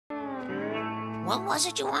What was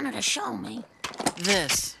it you wanted to show me?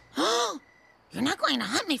 This. You're not going to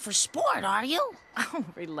hunt me for sport, are you? Oh,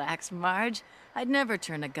 relax, Marge. I'd never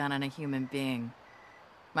turn a gun on a human being.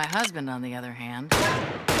 My husband, on the other hand...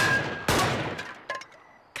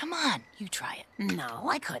 Come on, you try it. No,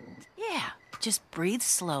 I couldn't. Yeah, just breathe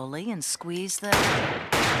slowly and squeeze the...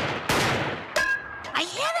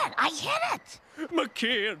 I hit it! My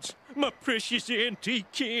cans! My precious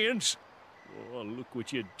antique cans! Oh, look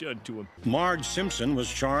what you've done to them. Marge Simpson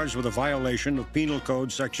was charged with a violation of Penal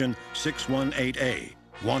Code Section 618A,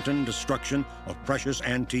 wanton destruction of precious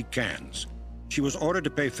antique cans. She was ordered to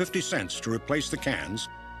pay 50 cents to replace the cans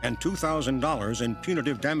and $2,000 in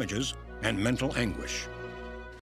punitive damages and mental anguish.